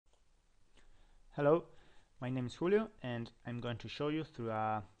Hello, my name is Julio and I'm going to show you through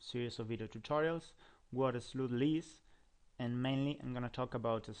a series of video tutorials what a Sloodle is, and mainly I'm going to talk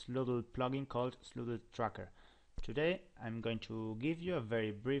about a Sloodle plugin called Sloodle Tracker. Today I'm going to give you a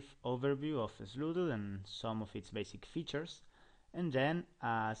very brief overview of Sloodle and some of its basic features, and then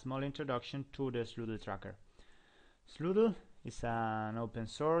a small introduction to the Sloodle Tracker. Sloodle is an open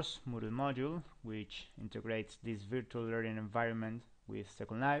source Moodle module which integrates this virtual learning environment with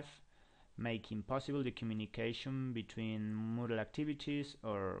Second Life, making possible the communication between Moodle activities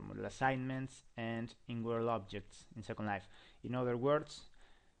or Moodle assignments and in-world objects in Second Life. In other words,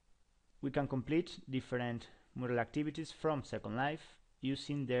 we can complete different Moodle activities from Second Life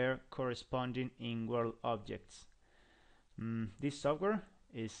using their corresponding in-world objects. This software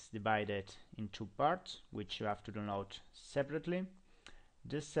is divided in two parts, which you have to download separately.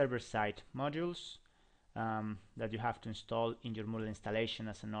 The server-side modules that you have to install in your Moodle installation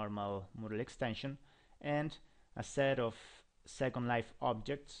as a normal Moodle extension, and a set of Second Life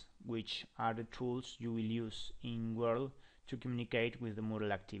objects, which are the tools you will use in World to communicate with the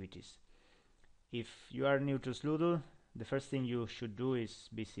Moodle activities. If you are new to Sloodle, the first thing you should do is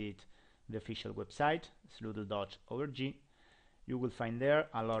visit the official website, sloodle.org. You will find there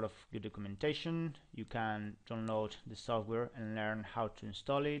a lot of good documentation. You can download the software and learn how to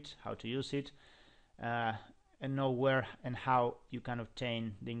install it, how to use it, and know where and how you can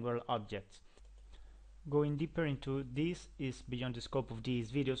obtain the in-world objects. Going deeper into this is beyond the scope of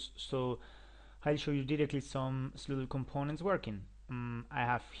these videos, so I'll show you directly some Sloodle components working. I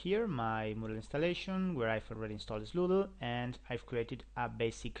have here my Moodle installation where I've already installed Sloodle, and I've created a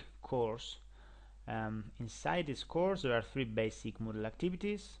basic course. Inside this course there are three basic Moodle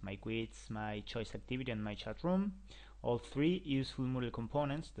activities: my quiz, my choice activity, and my chat room. All three useful Moodle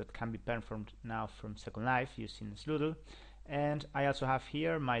components that can be performed now from Second Life using Sloodle. And I also have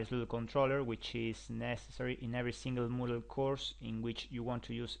here my Sloodle controller, which is necessary in every single Moodle course in which you want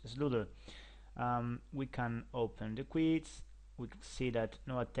to use Sloodle. We can open the quiz. We can see that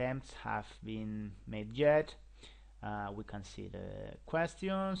no attempts have been made yet. We can see the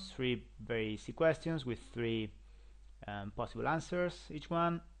questions, three very easy questions with three possible answers each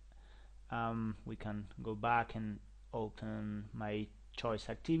one. We can go back and open my choice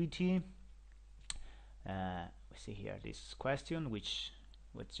activity. We see here this question: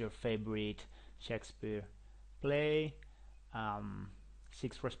 what's your favorite Shakespeare play?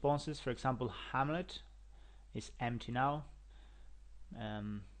 6 responses. For example, Hamlet is empty now.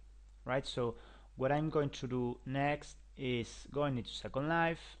 Right, so what I'm going to do next is going into Second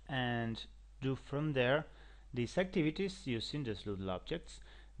Life and do from there these activities using the Sloodle objects.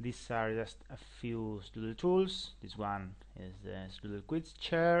 These are just a few Sloodle tools. This one is the Sloodle quiz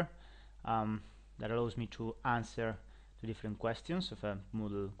chair that allows me to answer the different questions of a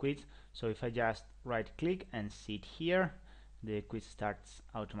Moodle quiz. So if I just right click and sit here, the quiz starts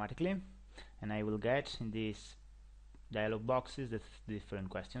automatically, and I will get in these dialog boxes the different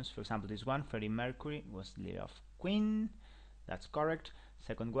questions. For example, this one: Freddie Mercury was the leader of Queen. That's correct.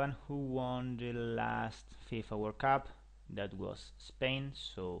 Second one: who won the last FIFA World Cup? That was Spain,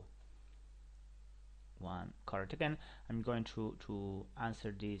 so one correct again. I'm going to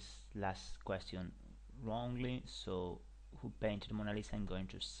answer this last question wrongly, so who painted the Mona Lisa? I'm going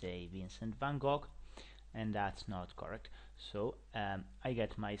to say Vincent van Gogh, and that's not correct. So I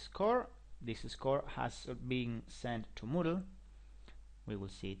get my score. This score has been sent to Moodle. We will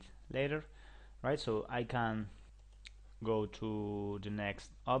see it later, right? So I can go to the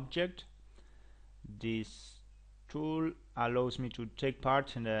next object. This tool allows me to take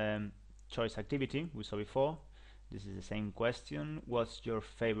part in the choice activity we saw before. This is the same question: what's your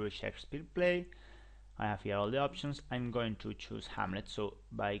favorite Shakespeare play? I have here all the options. I'm going to choose Hamlet. So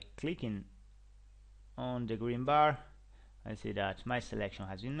by clicking on the green bar, I see that my selection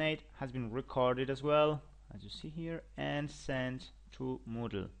has been made, has been recorded as well, as you see here, and sent to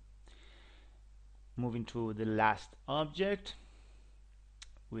Moodle. Moving to the last object,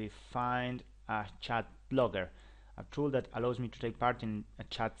 we find a chat blogger, a tool that allows me to take part in a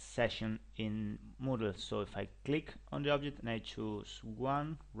chat session in Moodle. So if I click on the object and I choose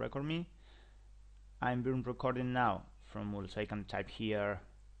one, record me, I'm being recorded now from Moodle. So I can type here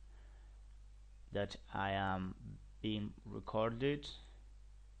that I am being recorded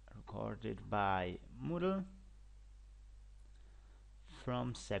by Moodle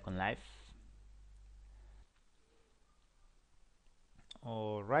from Second Life.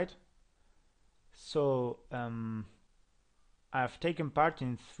 Alright, so I've taken part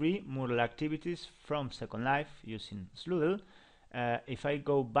in 3 Moodle activities from Second Life using Sloodle. If I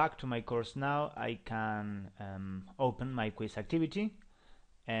go back to my course now, I can open my quiz activity,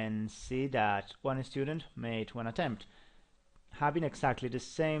 and see that one student made one attempt. Having exactly the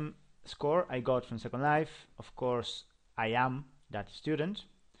same score I got from Second Life, of course I am that student,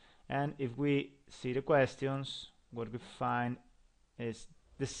 and if we see the questions, what we find is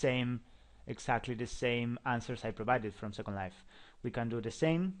the same, exactly the same answers I provided from Second Life. We can do the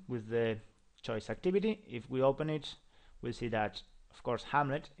same with the choice activity. If we open it, we'll see that of course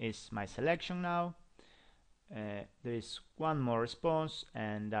Hamlet is my selection now. There is one more response,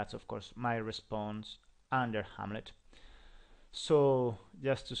 and that's of course my response under Hamlet. So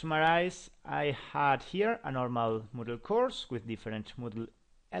just to summarize, I had here a normal Moodle course with different Moodle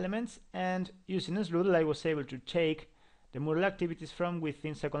elements, and using Sloodle I was able to take the Moodle activities from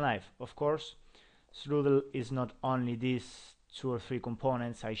within Second Life. Of course, Sloodle is not only these 2 or 3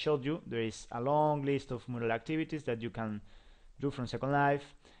 components I showed you. There is a long list of Moodle activities that you can do from Second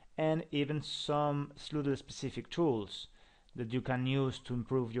Life, and even some Sloodle specific tools that you can use to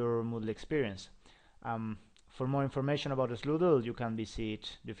improve your Moodle experience. For more information about Sloodle, you can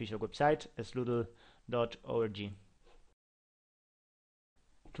visit the official website, sloodle.org.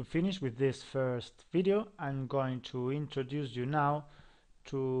 To finish with this first video, I'm going to introduce you now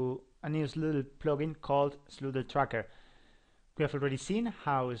to a new Sloodle plugin called Sloodle Tracker. We have already seen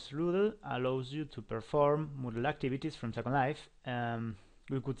how Sloodle allows you to perform Moodle activities from Second Life.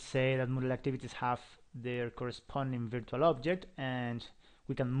 We could say that Moodle activities have their corresponding virtual object, and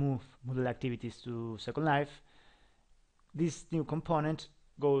we can move Moodle activities to Second Life. This new component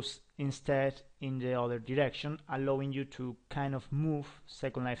goes instead in the other direction, allowing you to kind of move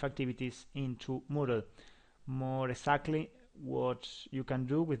Second Life activities into Moodle. More exactly, what you can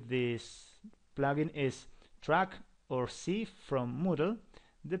do with this plugin is track or see from Moodle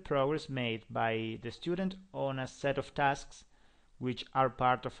the progress made by the student on a set of tasks which are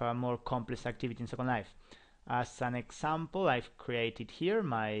part of a more complex activity in Second Life. As an example, I've created here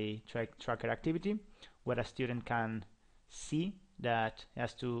my tracker activity, where a student can see that he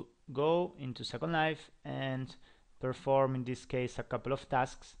has to go into Second Life and perform, in this case, a couple of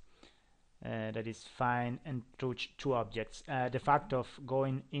tasks. That is find and touch 2 objects. The fact of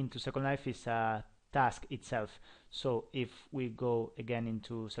going into Second Life is a task itself. So if we go again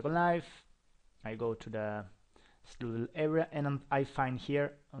into Second Life, I go to the Sloodle area, and I find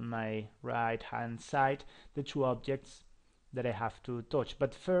here on my right hand side the 2 objects that I have to touch.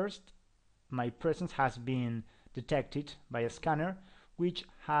 But first, my presence has been detected by a scanner which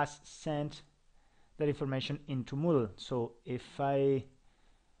has sent that information into Moodle. So if I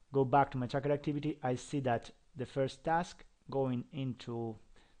go back to my tracker activity, I see that the first task going into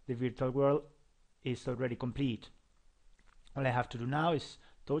the virtual world is already complete. All I have to do now is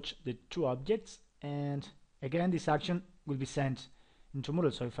touch the 2 objects, and again this action will be sent into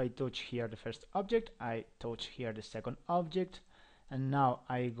Moodle. So if I touch here the first object, I touch here the second object, and now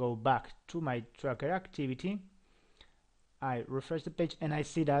I go back to my tracker activity, I refresh the page, and I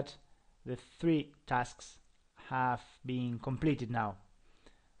see that the 3 tasks have been completed now.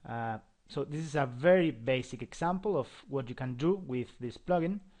 So this is a very basic example of what you can do with this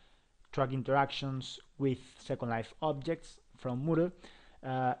plugin: track interactions with Second Life objects from Moodle.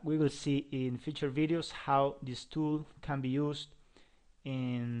 We will see in future videos how this tool can be used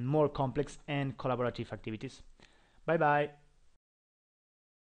in more complex and collaborative activities. Bye bye.